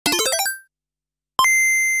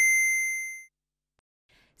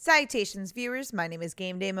Salutations, viewers. My name is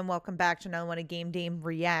GameDame, and welcome back to another one of GameDame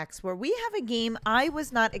Reacts, where we have a game I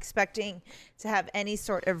was not expecting to have any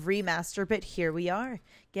sort of remaster, but here we are,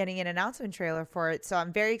 getting an announcement trailer for it. So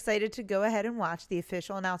I'm very excited to go ahead and watch the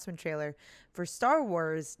official announcement trailer for Star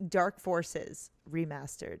Wars Dark Forces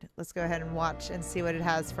Remastered. Let's go ahead and watch and see what it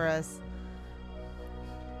has for us.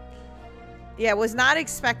 Yeah, was not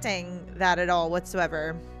expecting that at all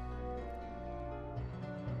whatsoever.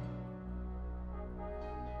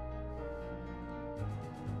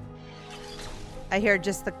 I hear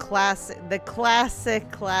just the classic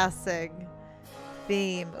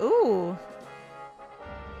theme. Ooh.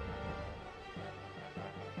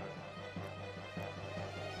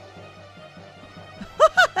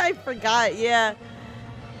 I forgot, yeah.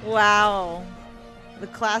 Wow. The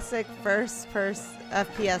classic first-person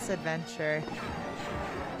FPS adventure.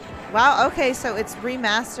 Wow, okay, so it's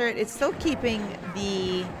remastered. It's still keeping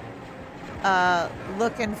the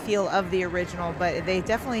look and feel of the original, but they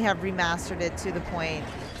definitely have remastered it to the point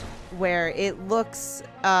where it looks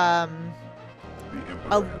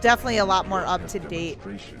definitely a lot more up to date,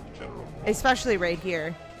 especially right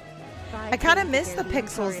here. I kind of miss the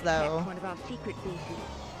pixels though. One of our secret bases.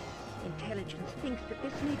 Intelligence thinks that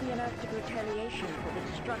this may be an act of retaliation for the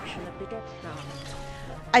destruction of the Death Star.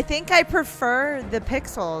 I think I prefer the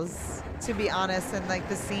pixels, to be honest, and like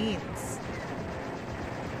the scenes.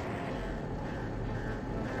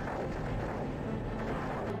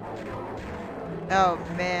 Oh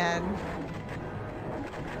man,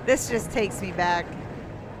 this just takes me back.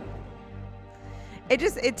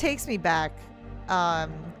 It takes me back,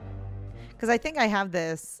 because I think I have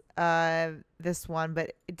this one,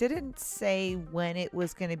 but it didn't say when it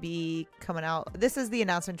was going to be coming out. This is the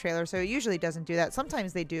announcement trailer, so it usually doesn't do that.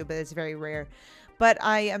 Sometimes they do, but it's very rare. But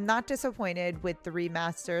I am not disappointed with the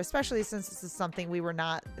remaster, especially since this is something we were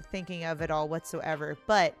not thinking of at all whatsoever.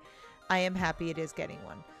 But I am happy it is getting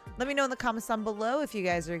one. Let me know in the comments down below if you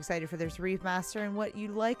guys are excited for this remaster and what you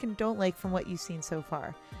like and don't like from what you've seen so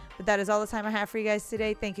far. But that is all the time I have for you guys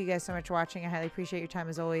today. Thank you guys so much for watching. I highly appreciate your time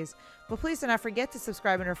as always. But please do not forget to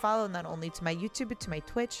subscribe and or follow not only to my YouTube but to my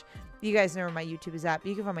Twitch. You guys know where my YouTube is at.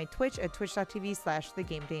 You can find my Twitch at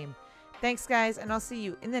twitch.tv/thegamedame. Thanks guys, and I'll see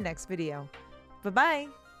you in the next video. Bye-bye.